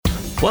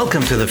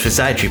Welcome to the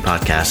Physiatry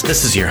Podcast.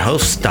 This is your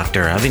host,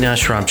 Dr.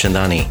 Avinash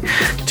Ramchandani.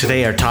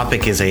 Today our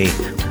topic is a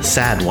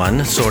sad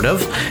one, sort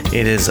of.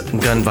 It is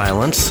gun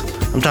violence.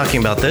 I'm talking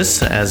about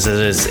this as it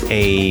is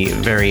a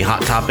very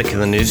hot topic in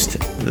the news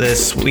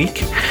this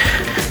week.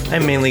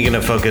 I'm mainly going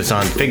to focus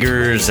on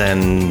figures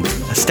and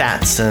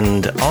stats,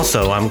 and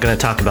also I'm going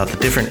to talk about the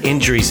different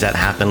injuries that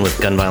happen with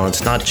gun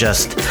violence, not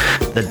just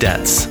the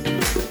deaths.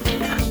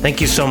 Thank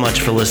you so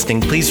much for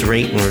listening. Please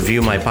rate and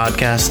review my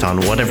podcast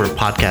on whatever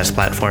podcast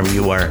platform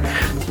you are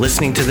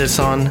listening to this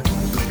on.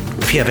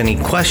 If you have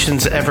any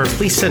questions ever,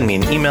 please send me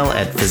an email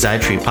at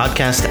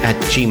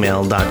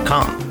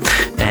physiatrypodcast@gmail.com.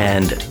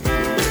 And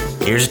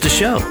here's the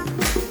show.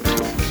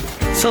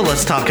 So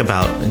let's talk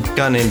about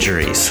gun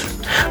injuries.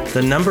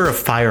 The number of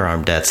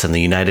firearm deaths in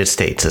the United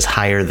States is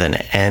higher than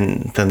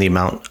the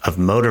amount of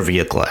motor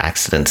vehicle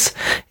accidents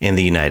in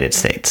the United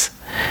States.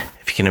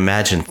 If you can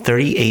imagine,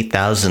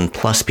 38,000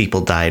 plus people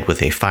died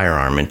with a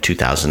firearm in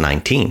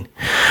 2019,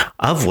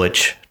 of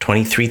which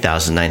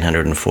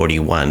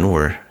 23,941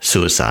 were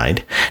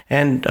suicide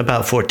and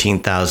about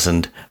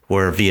 14,000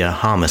 were via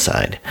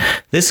homicide.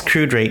 This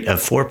crude rate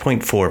of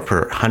 4.4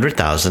 per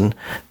 100,000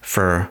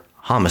 for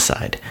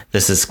homicide.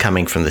 This is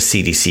coming from the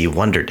CDC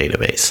Wonder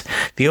database.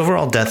 The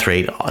overall death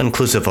rate,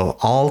 inclusive of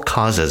all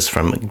causes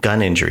from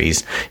gun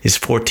injuries, is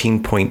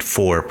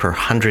 14.4 per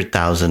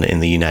 100,000 in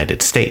the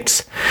United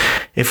States.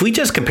 If we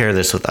just compare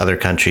this with other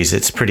countries,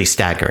 it's pretty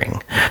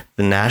staggering.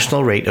 The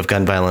national rate of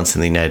gun violence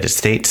in the United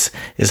States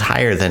is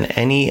higher than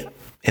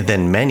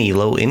many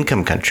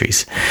low-income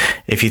countries.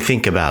 If you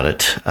think about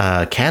it,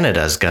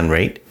 Canada's gun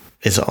violence rate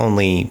is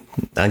only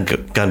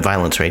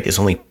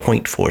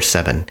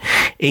 0.47.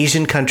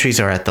 Asian countries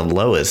are at the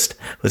lowest,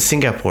 with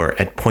Singapore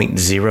at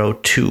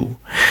 0.02.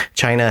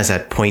 China is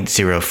at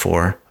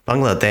 0.04.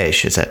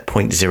 Bangladesh is at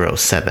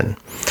 0.07.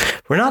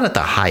 We're not at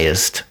the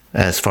highest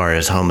as far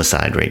as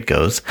homicide rate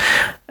goes.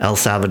 El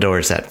Salvador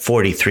is at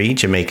 43,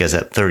 Jamaica is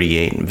at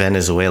 38, and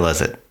Venezuela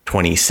is at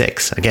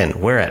 26. Again,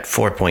 we're at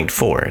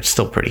 4.4. It's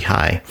still pretty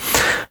high.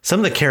 Some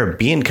of the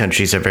Caribbean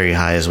countries are very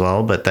high as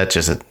well, but that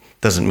just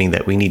doesn't mean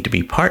that we need to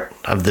be part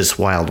of this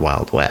wild,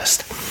 wild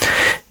west.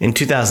 In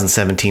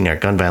 2017, our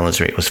gun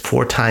violence rate was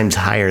 4 times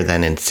higher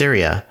than in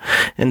Syria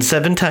and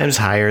 7 times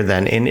higher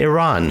than in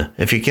Iran.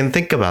 If you can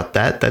think about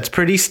that, that's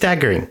pretty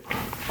staggering.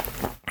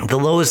 The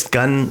lowest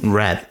gun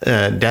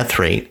death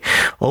rate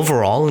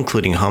overall,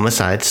 including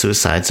homicides,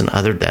 suicides, and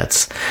other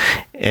deaths,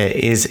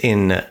 is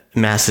in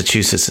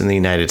Massachusetts in the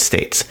United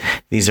States.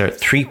 These are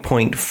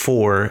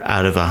 3.4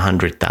 out of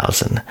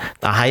 100,000.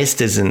 The highest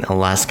is in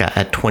Alaska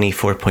at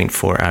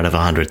 24.4 out of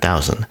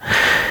 100,000.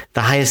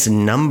 The highest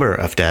number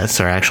of deaths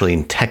are actually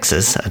in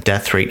Texas, a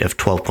death rate of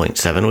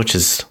 12.7, which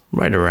is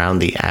right around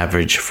the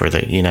average for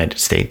the United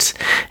States.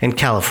 In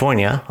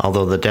California,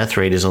 although the death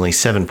rate is only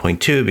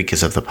 7.2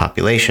 because of the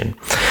population.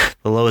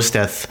 The lowest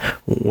deaths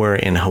were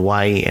in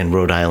Hawaii and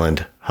Rhode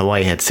Island.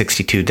 Hawaii had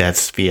 62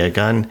 deaths via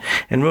gun,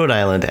 and Rhode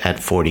Island at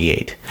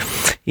 48.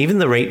 Even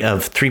the rate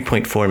of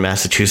 3.4 in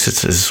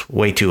Massachusetts is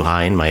way too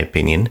high, in my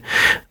opinion.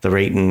 The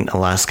rate in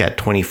Alaska at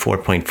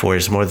 24.4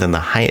 is more than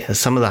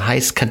some of the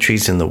highest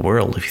countries in the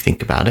world, if you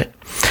think about it.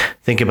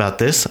 Think about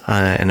this.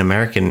 An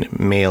American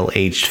male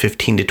aged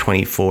 15 to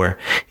 24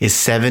 is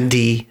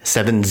 70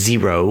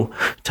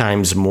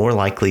 times more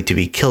likely to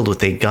be killed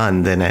with a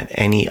gun than at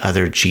any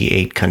other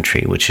G8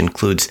 country, which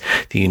includes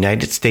the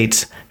United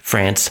States,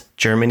 France,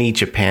 Germany,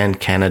 Japan,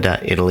 Canada,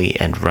 Italy,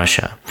 and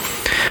Russia.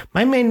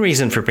 My main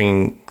reason for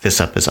bringing this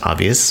up is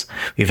obvious.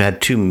 We've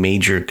had 2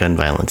 major gun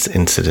violence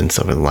incidents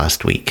over the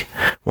last week,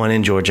 one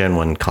in Georgia and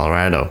one in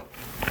Colorado.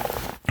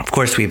 Of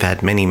course, we've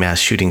had many mass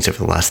shootings over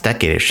the last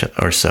decade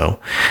or so.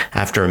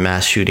 After a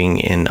mass shooting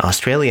in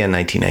Australia in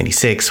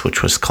 1996,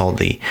 which was called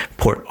the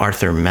Port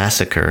Arthur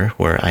Massacre,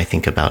 where I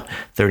think about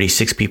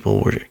 36 people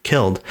were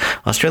killed,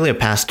 Australia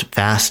passed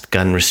vast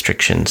gun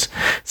restrictions.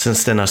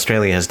 Since then,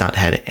 Australia has not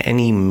had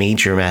any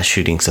major mass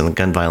shootings, and the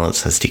gun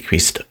violence has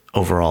decreased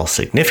overall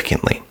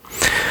significantly.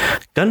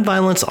 Gun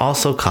violence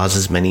also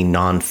causes many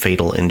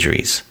non-fatal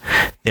injuries.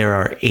 There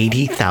are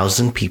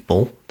 80,000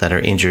 people that are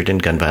injured in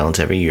gun violence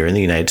every year in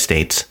the United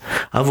States,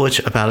 of which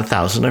about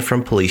 1,000 are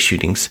from police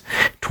shootings,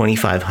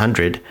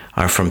 2,500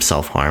 are from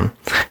self-harm,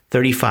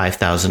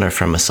 35,000 are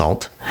from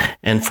assault,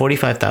 and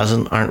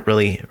 45,000 aren't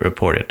really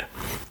reported.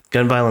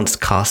 Gun violence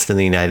costs in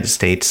the United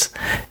States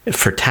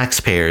for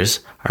taxpayers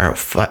are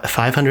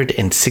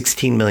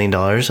 $516 million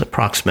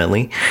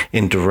approximately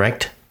in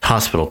direct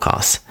hospital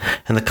costs.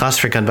 And the cost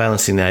for gun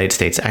violence in the United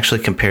States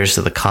actually compares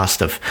to the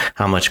cost of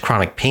how much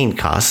chronic pain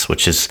costs,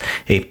 which is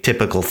a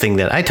typical thing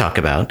that I talk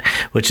about,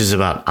 which is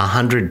about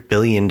 $100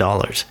 billion.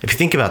 If you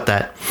think about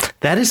that,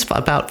 that is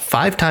about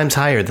 5 times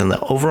higher than the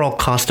overall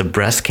cost of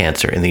breast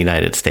cancer in the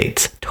United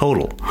States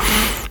total.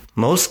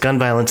 Most gun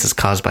violence is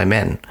caused by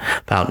men.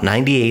 About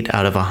 98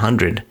 out of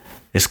 100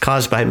 is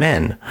caused by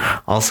men.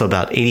 Also,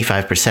 about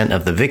 85%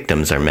 of the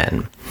victims are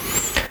men.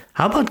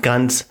 How about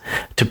guns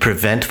to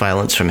prevent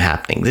violence from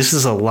happening? This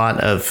is a lot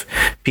of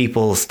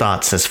people's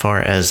thoughts as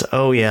far as,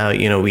 oh yeah,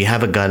 we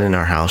have a gun in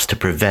our house to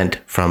prevent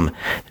from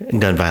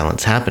gun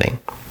violence happening.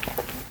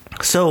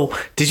 So,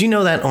 did you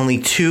know that only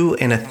 2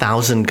 in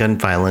 1,000 gun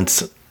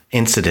violence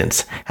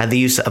incidents had the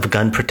use of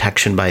gun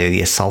protection by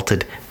the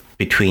assaulted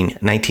between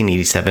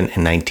 1987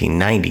 and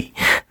 1990?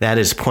 That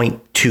is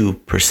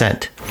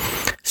 0.2%.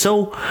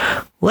 So,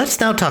 let's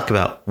now talk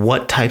about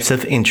what types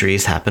of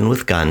injuries happen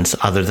with guns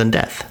other than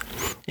death.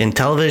 In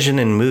television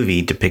and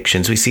movie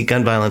depictions, we see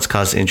gun violence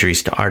cause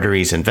injuries to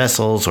arteries and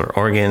vessels, or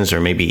organs,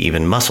 or maybe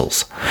even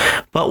muscles.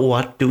 But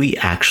what do we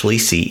actually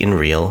see in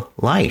real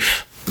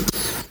life?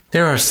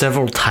 There are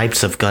several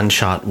types of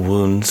gunshot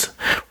wounds.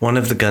 One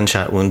of the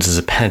gunshot wounds is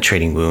a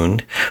penetrating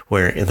wound,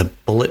 where the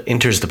bullet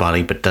enters the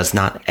body but does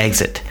not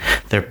exit.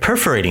 They're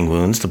perforating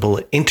wounds. The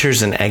bullet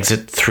enters and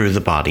exits through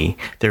the body.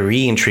 They're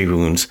re-entry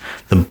wounds.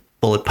 The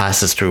bullet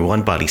passes through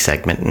one body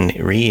segment and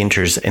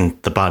re-enters in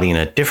the body in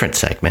a different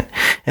segment.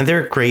 And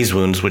there are graze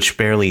wounds, which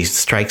barely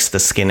strikes the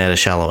skin at a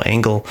shallow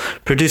angle,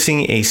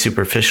 producing a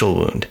superficial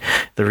wound.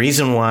 The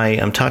reason why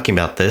I'm talking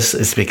about this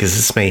is because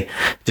this may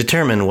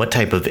determine what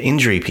type of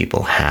injury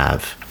people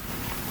have.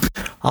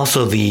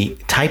 Also, the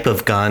type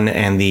of gun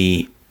and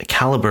the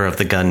caliber of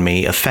the gun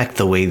may affect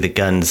the way the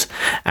guns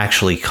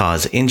actually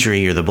cause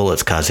injury, or the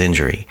bullets cause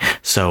injury.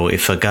 So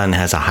if a gun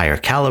has a higher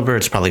caliber,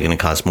 it's probably going to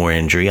cause more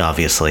injury,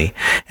 obviously.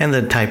 And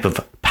the type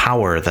of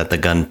power that the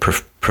gun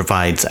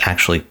provides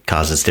actually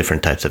causes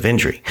different types of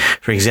injury.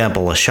 For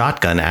example, a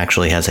shotgun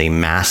actually has a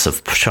mass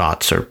of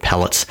shots or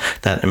pellets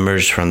that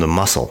emerge from the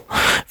muzzle.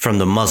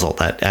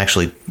 That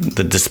actually,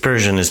 the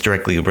dispersion is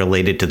directly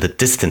related to the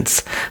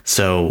distance.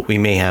 So we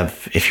may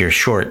have, if you're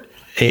short,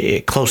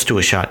 close to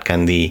a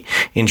shotgun, the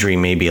injury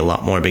may be a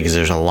lot more because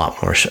there's a lot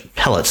more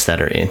pellets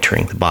that are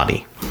entering the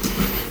body.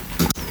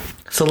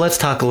 So let's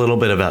talk a little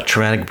bit about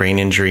traumatic brain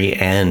injury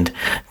and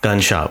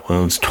gunshot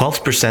wounds.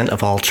 12%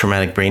 of all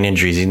traumatic brain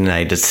injuries in the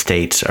United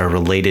States are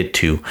related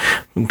to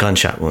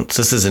gunshot wounds.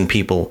 This is in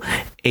people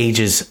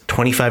ages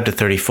 25 to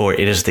 34.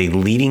 It is the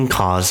leading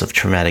cause of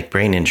traumatic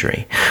brain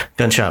injury.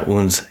 Gunshot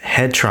wounds,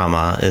 head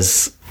trauma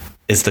is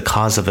the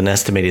cause of an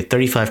estimated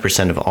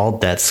 35% of all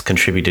deaths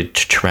contributed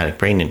to traumatic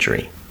brain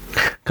injury.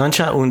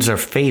 Gunshot wounds are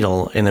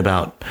fatal in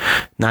about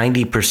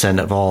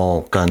 90% of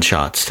all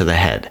gunshots to the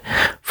head.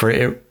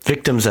 For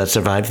victims that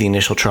survive the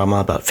initial trauma,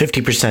 about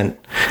 50%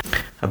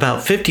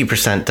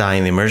 die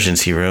in the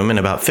emergency room, and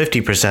about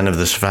 50% of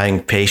the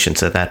surviving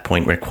patients at that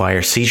point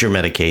require seizure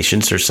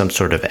medications or some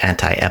sort of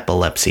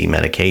anti-epilepsy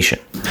medication.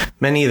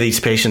 Many of these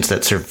patients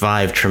that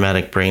survive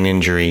traumatic brain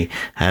injury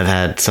have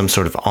had some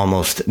sort of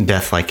almost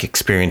death-like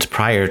experience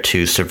prior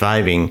to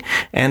surviving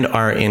and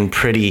are in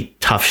pretty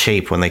tough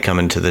shape when they come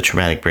into the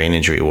traumatic brain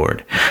injury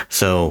ward.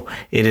 So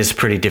it is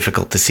pretty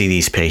difficult to see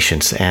these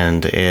patients,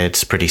 and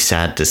it's pretty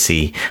sad to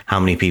see how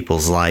many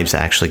people's lives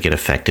actually get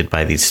affected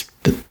by these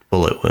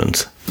bullet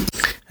wounds.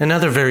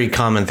 Another very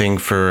common thing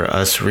for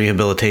us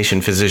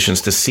rehabilitation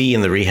physicians to see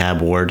in the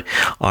rehab ward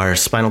are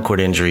spinal cord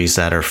injuries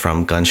that are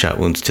from gunshot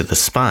wounds to the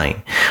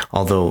spine.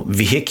 Although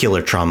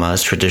vehicular trauma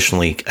is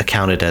traditionally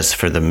accounted as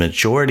for the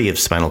majority of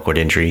spinal cord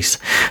injuries,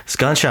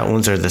 gunshot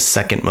wounds are the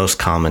second most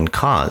common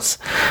cause.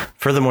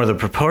 Furthermore, the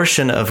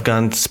proportion of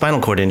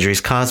spinal cord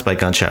injuries caused by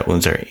gunshot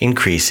wounds are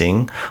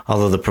increasing,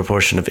 although the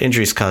proportion of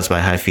injuries caused by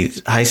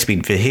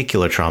high-speed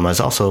vehicular trauma is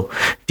also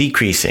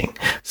decreasing.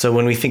 So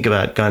when we think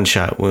about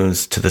gunshot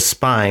wounds to the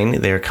spine,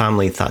 they are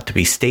commonly thought to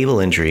be stable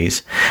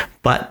injuries,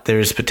 but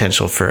there's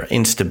potential for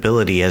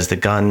instability as the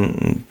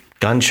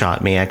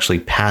gunshot may actually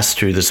pass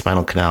through the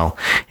spinal canal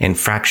and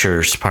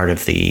fractures part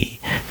of the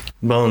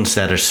bones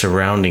that are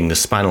surrounding the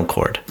spinal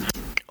cord.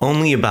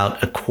 Only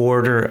about a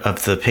quarter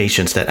of the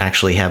patients that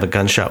actually have a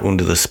gunshot wound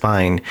to the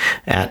spine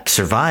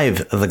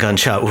survive the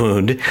gunshot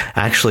wound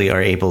actually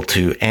are able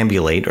to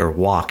ambulate or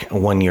walk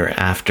 1 year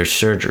after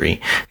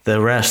surgery. The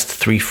rest,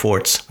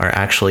 3/4, are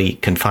actually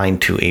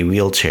confined to a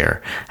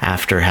wheelchair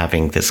after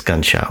having this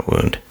gunshot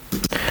wound.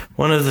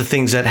 One of the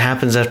things that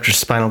happens after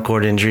spinal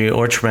cord injury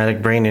or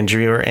traumatic brain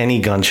injury or any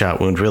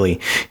gunshot wound really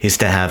is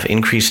to have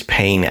increased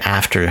pain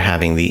after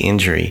having the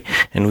injury.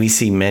 And we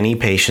see many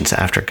patients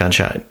after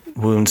gunshot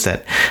wounds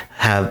that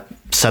have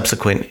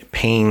subsequent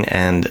pain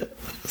and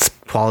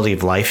quality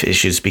of life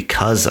issues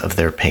because of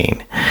their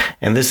pain.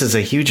 And this is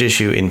a huge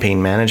issue in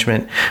pain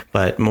management,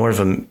 but more of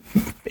an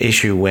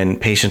issue when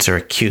patients are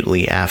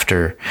acutely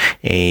after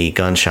a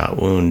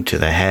gunshot wound to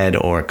the head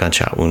or a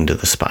gunshot wound to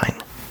the spine.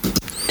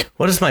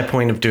 What is my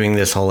point of doing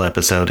this whole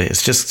episode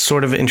is just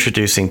sort of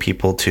introducing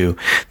people to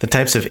the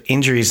types of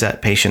injuries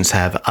that patients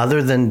have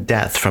other than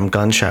death from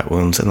gunshot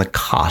wounds and the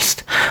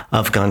cost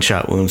of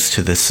gunshot wounds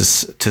to the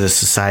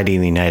society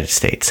in the United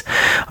States.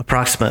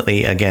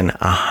 Approximately, again,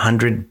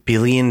 $100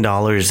 billion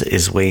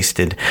is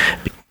wasted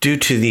due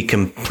to the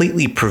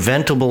completely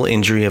preventable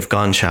injury of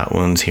gunshot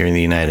wounds here in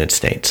the United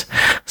States.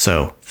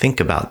 So think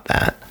about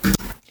that.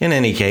 In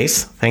any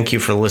case, thank you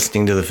for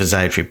listening to the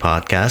Physiatry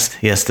Podcast.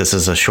 Yes, this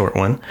is a short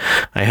one.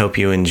 I hope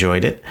you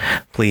enjoyed it.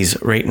 Please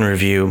rate and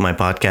review my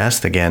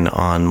podcast, again,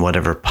 on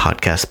whatever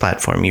podcast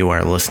platform you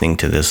are listening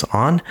to this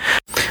on.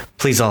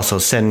 Please also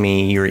send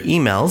me your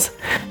emails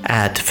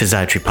at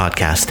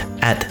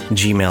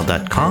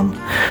physiatrypodcast@gmail.com.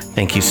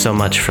 Thank you so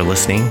much for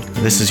listening.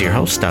 This is your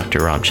host, Dr.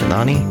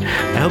 Ramchandani.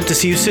 I hope to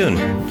see you soon.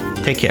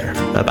 Take care.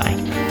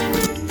 Bye-bye.